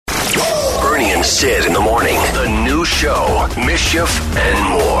and Sid in the morning. The new show, Mischief and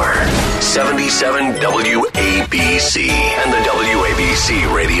More. 77 WABC and the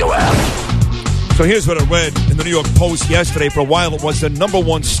WABC radio app. So here's what I read in the New York Post yesterday. For a while, it was the number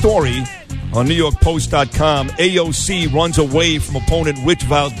one story on NewYorkPost.com. AOC runs away from opponent Rich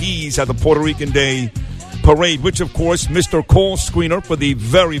Valdes at the Puerto Rican Day Parade, which, of course, Mr. Call Screener for the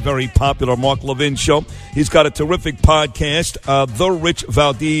very, very popular Mark Levin show. He's got a terrific podcast,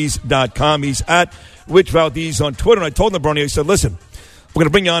 TheRichValdes.com. He's at Rich Valdes on Twitter. And I told him, Bernie, I said, listen, we're going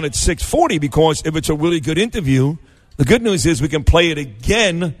to bring you on at 6:40 because if it's a really good interview, the good news is we can play it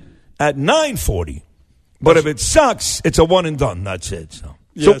again at 9:40. But if it sucks, it's a one and done. That's it.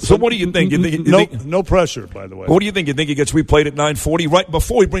 So what do you think? No pressure, by the way. What do you think? You think it gets replayed at 9:40? Right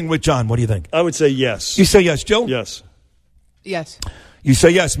before we bring Rich on, what do you think? I would say yes. You say yes, Joe? Yes. Yes. You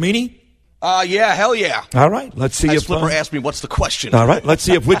say yes, Meanie? Yeah, hell yeah. All right, let's see if Flipper asked me what's the question. All right, let's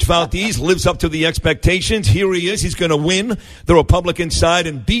see if Rich Valdes lives up to the expectations. Here he is. He's going to win the Republican side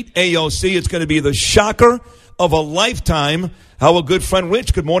and beat AOC. It's going to be the shocker of a lifetime. Our good friend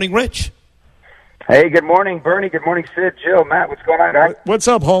Rich. Good morning, Rich. Hey, good morning, Bernie. Good morning, Sid, Jill, Matt. What's going on, guys? What's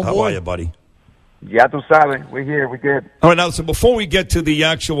up, homeboy? How are you, buddy? Ya tu sabes. We're here. We're good. All right, now, so before we get to the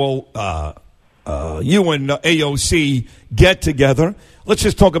actual you and AOC get-together, let's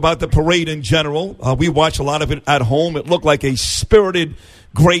just talk about the parade in general. We watch a lot of it at home. It looked like a spirited,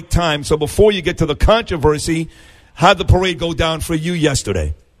 great time. So before you get to the controversy, how'd the parade go down for you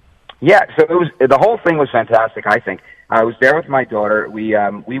yesterday? Yeah, so the whole thing was fantastic, I think. I was there with my daughter. We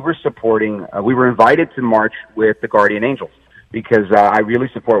were supporting. We were invited to march with the Guardian Angels because I really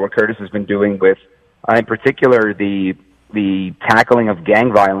support what Curtis has been doing with, in particular, the tackling of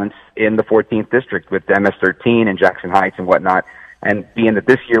gang violence in the 14th district with MS-13 and Jackson Heights and whatnot. And being that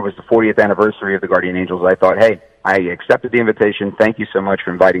this year was the 40th anniversary of the Guardian Angels, I thought, hey, I accepted the invitation. Thank you so much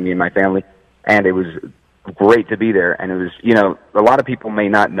for inviting me and my family. And it was great to be there. And it was, a lot of people may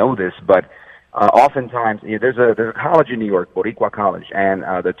not know this, but oftentimes, there's a college in New York, Boricua College, and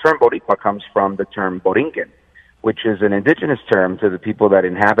the term Boricua comes from the term Borinquen, which is an indigenous term to the people that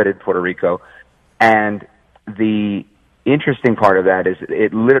inhabited Puerto Rico. And the interesting part of that is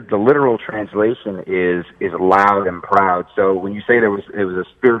the literal translation is loud and proud. So when you say it was a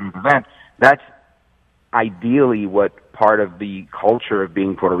spirited event, that's ideally what part of the culture of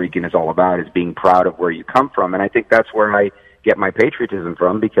being Puerto Rican is all about, is being proud of where you come from. And I think that's where I get my patriotism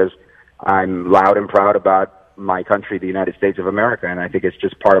from, because I'm loud and proud about my country, the United States of America, and I think it's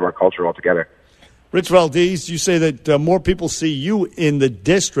just part of our culture altogether. Rich Valdes, you say that more people see you in the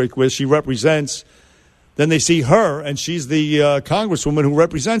district where she represents than they see her, and she's the congresswoman who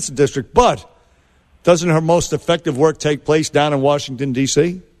represents the district. But doesn't her most effective work take place down in Washington,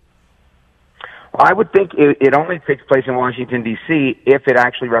 D.C.? Well, I would think it only takes place in Washington, D.C. if it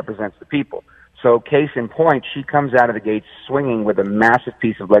actually represents the people. So case in point, she comes out of the gates swinging with a massive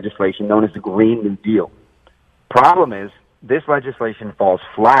piece of legislation known as the Green New Deal. Problem is, this legislation falls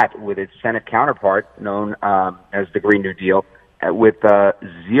flat with its Senate counterpart known as the Green New Deal with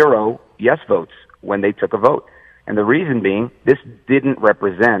 0 yes votes when they took a vote. And the reason being, this didn't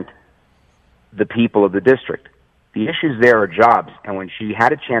represent the people of the district. The issues there are jobs, and when she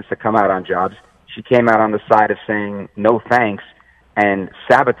had a chance to come out on jobs, she came out on the side of saying no thanks and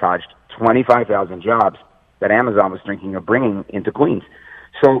sabotaged 25,000 jobs that Amazon was thinking of bringing into Queens.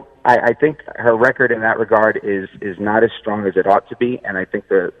 So I think her record in that regard is not as strong as it ought to be, and I think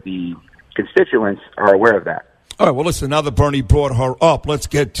the constituents are aware of that. All right, well, listen, now that Bernie brought her up, let's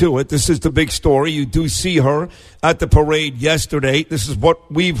get to it. This is the big story. You do see her at the parade yesterday. This is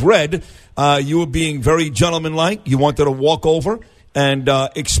what we've read. You were being very gentlemanlike. You wanted to walk over and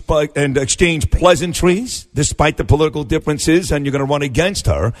exchange pleasantries despite the political differences, and you're going to run against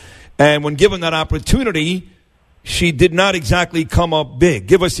her. And when given that opportunity, she did not exactly come up big.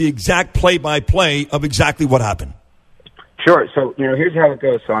 Give us the exact play-by-play of exactly what happened. Sure. So, here's how it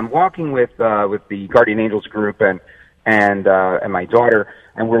goes. So I'm walking with the Guardian Angels group and my daughter,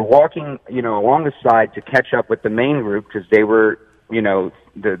 and we're walking, along the side to catch up with the main group because they were,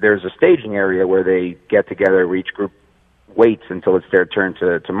 there's a staging area where they get together where each group waits until it's their turn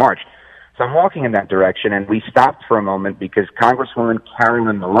to march. So I'm walking in that direction, and we stopped for a moment because Congresswoman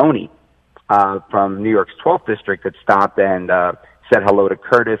Carolyn Maloney from New York's 12th District had stopped and said hello to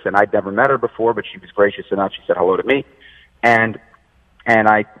Curtis, and I'd never met her before, but she was gracious enough. She said hello to me. And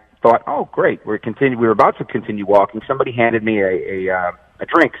I thought, oh, great, we were about to continue walking. Somebody handed me a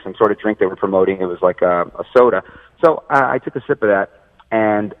drink, some sort of drink they were promoting. It was like a soda. So I took a sip of that,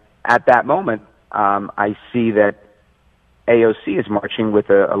 and at that moment, I see that AOC is marching with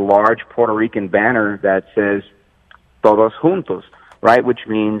a large Puerto Rican banner that says Todos Juntos, right? Which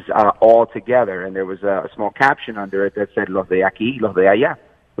means all together. And there was a small caption under it that said los de aquí, los de allá,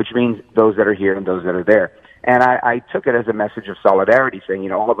 which means those that are here and those that are there. And I took it as a message of solidarity,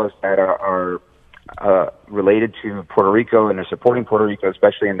 saying, all of us that are related to Puerto Rico and are supporting Puerto Rico,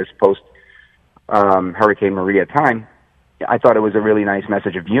 especially in this post Hurricane Maria time, I thought it was a really nice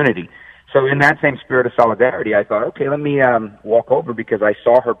message of unity. So in that same spirit of solidarity, I thought, okay, let me walk over, because I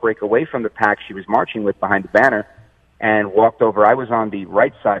saw her break away from the pack she was marching with behind the banner and walked over. I was on the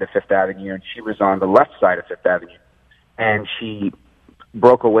right side of Fifth Avenue, and she was on the left side of Fifth Avenue. And she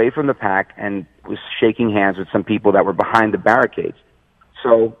broke away from the pack and was shaking hands with some people that were behind the barricades.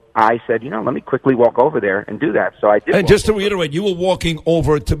 So I said, let me quickly walk over there and do that. So I did. And just to reiterate, you were walking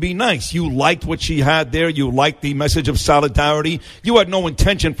over to be nice. You liked what she had there. You liked the message of solidarity. You had no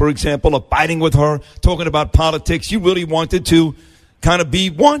intention, for example, of fighting with her, talking about politics. You really wanted to kind of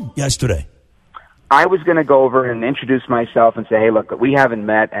be one yesterday. I was going to go over and introduce myself and say, hey, look, we haven't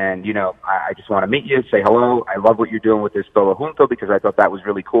met, and, I just want to meet you, say hello. I love what you're doing with this Todo Junto, because I thought that was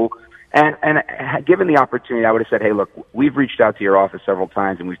really cool. And given the opportunity, I would have said, hey, look, we've reached out to your office several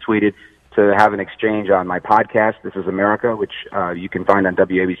times, and we've tweeted to have an exchange on my podcast, This is America, which you can find on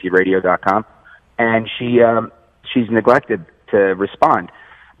WABCRadio.com. And she's neglected to respond.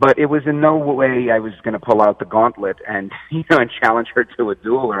 But it was in no way I was going to pull out the gauntlet and, and challenge her to a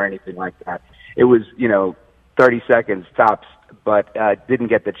duel or anything like that. It was, 30 seconds tops, but didn't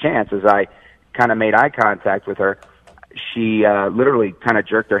get the chance. As I kind of made eye contact with her, she literally kind of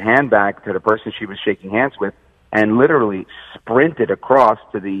jerked her hand back to the person she was shaking hands with and literally sprinted across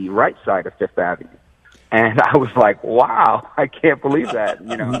to the right side of Fifth Avenue. And I was like, wow, I can't believe that.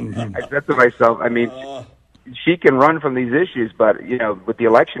 I said to myself, she can run from these issues, but, with the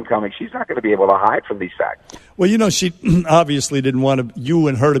election coming, she's not going to be able to hide from these facts. Well, she obviously didn't want you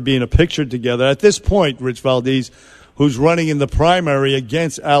and her to be in a picture together. At this point, Rich Valdes, who's running in the primary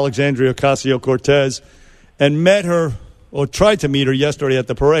against Alexandria Ocasio-Cortez, and met her, or tried to meet her yesterday at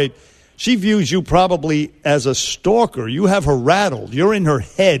the parade, she views you probably as a stalker. You have her rattled. You're in her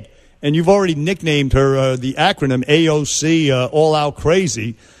head, and you've already nicknamed her the acronym AOC, All Out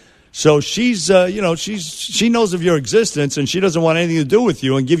Crazy. So she's, she knows of your existence, and she doesn't want anything to do with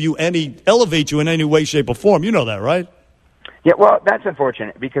you and elevate you in any way, shape, or form. You know that, right? Yeah, well, that's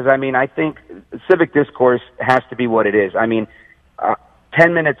unfortunate, because, I think civic discourse has to be what it is.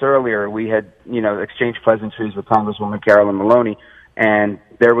 10 minutes earlier, we had, exchanged pleasantries with Congresswoman Carolyn Maloney, and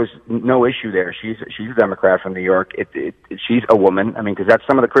there was no issue there. She's a Democrat from New York. She's a woman. Because that's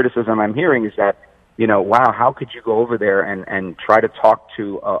some of the criticism I'm hearing is that, wow, how could you go over there and try to talk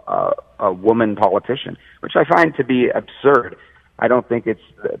to a woman politician, which I find to be absurd. I don't think it's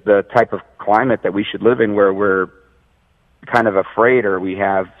the type of climate that we should live in, where we're kind of afraid or we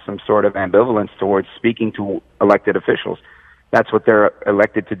have some sort of ambivalence towards speaking to elected officials. That's what they're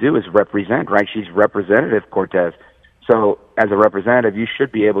elected to do, is represent, right? She's Representative Cortez. So as a representative, you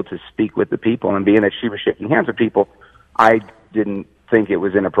should be able to speak with the people, and being that she was shaking hands with people, I didn't think it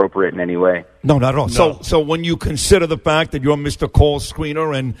was inappropriate in any way. No, not at all. No. So when you consider the fact that you're Mr. Call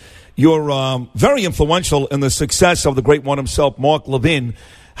Screener and you're very influential in the success of the great one himself, Mark Levin,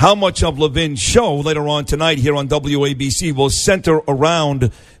 how much of Levin's show later on tonight here on WABC will center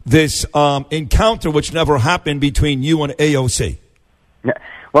around this encounter which never happened between you and AOC?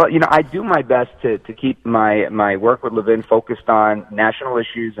 Well, I do my best to keep my work with Levin focused on national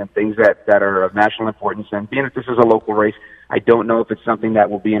issues and things that are of national importance. And being that this is a local race, I don't know if it's something that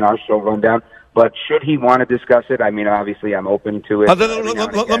will be in our show rundown. But should he want to discuss it, obviously I'm open to it. Let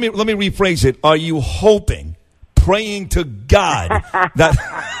me rephrase it. Are you hoping, praying to God that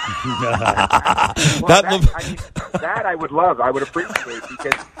that I would love, I would appreciate,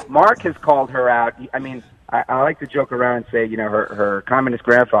 because Mark has called her out. I like to joke around and say, her communist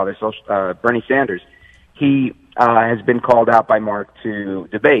grandfather, Bernie Sanders, he has been called out by Mark to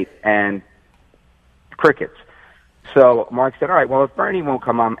debate, and crickets. So Mark said, all right, well, if Bernie won't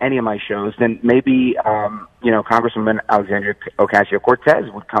come on any of my shows, then maybe, Congresswoman Alexandria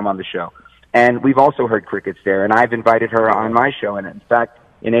Ocasio-Cortez would come on the show. And we've also heard crickets there, and I've invited her on my show. And in fact,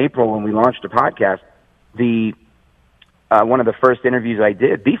 in April, when we launched the podcast, one of the first interviews I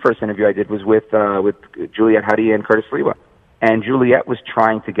did, was with Juliette Hadia and Curtis Lewa. And Juliette was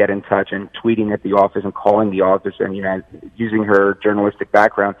trying to get in touch and tweeting at the office and calling the office and, using her journalistic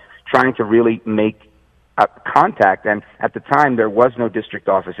background, trying to really make contact. And at the time, there was no district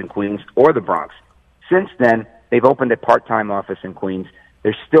office in Queens or the Bronx. Since then, they've opened a part-time office in Queens.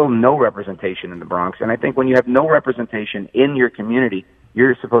 There's still no representation in the Bronx. And I think when you have no representation in your community,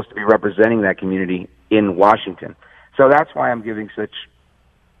 you're supposed to be representing that community in Washington. So that's why I'm giving such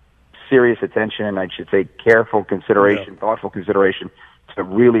serious attention, I should say careful consideration, thoughtful consideration to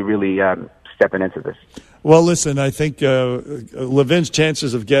really, really stepping into this. Well, listen, I think Levin's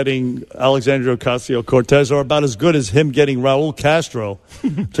chances of getting Alexandria Ocasio-Cortez are about as good as him getting Raul Castro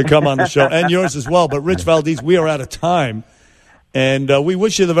to come on the show, and yours as well. But, Rich Valdes, we are out of time, and we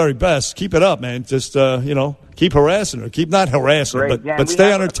wish you the very best. Keep it up, man. Just, keep harassing her. Keep not harassing her, but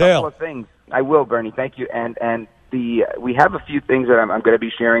stay on her tail. Couple of things. I will, Bernie. Thank you. And we have a few things that I'm going to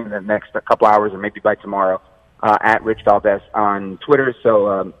be sharing in the next couple hours, or maybe by tomorrow. At Rich Valdes on Twitter,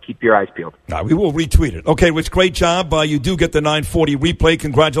 so keep your eyes peeled. We will retweet it. Okay, Rich, great job. You do get the 940 replay.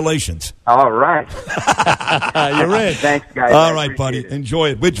 Congratulations. All right. You're in. Thanks, guys. All right, buddy.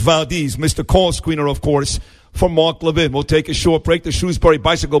 Enjoy it. Rich Valdes, Mr. Call Screener, of course, for Mark Levin. We'll take a short break. The Shrewsbury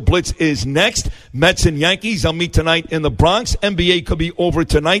Bicycle Blitz is next. Mets and Yankees. I'll meet tonight in the Bronx. NBA could be over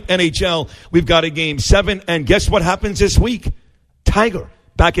tonight. NHL, we've got a Game 7. And guess what happens this week? Tiger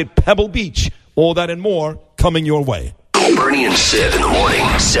back at Pebble Beach. All that and more coming your way. Bernie and Sid in the morning,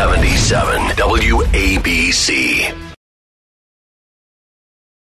 77 WABC.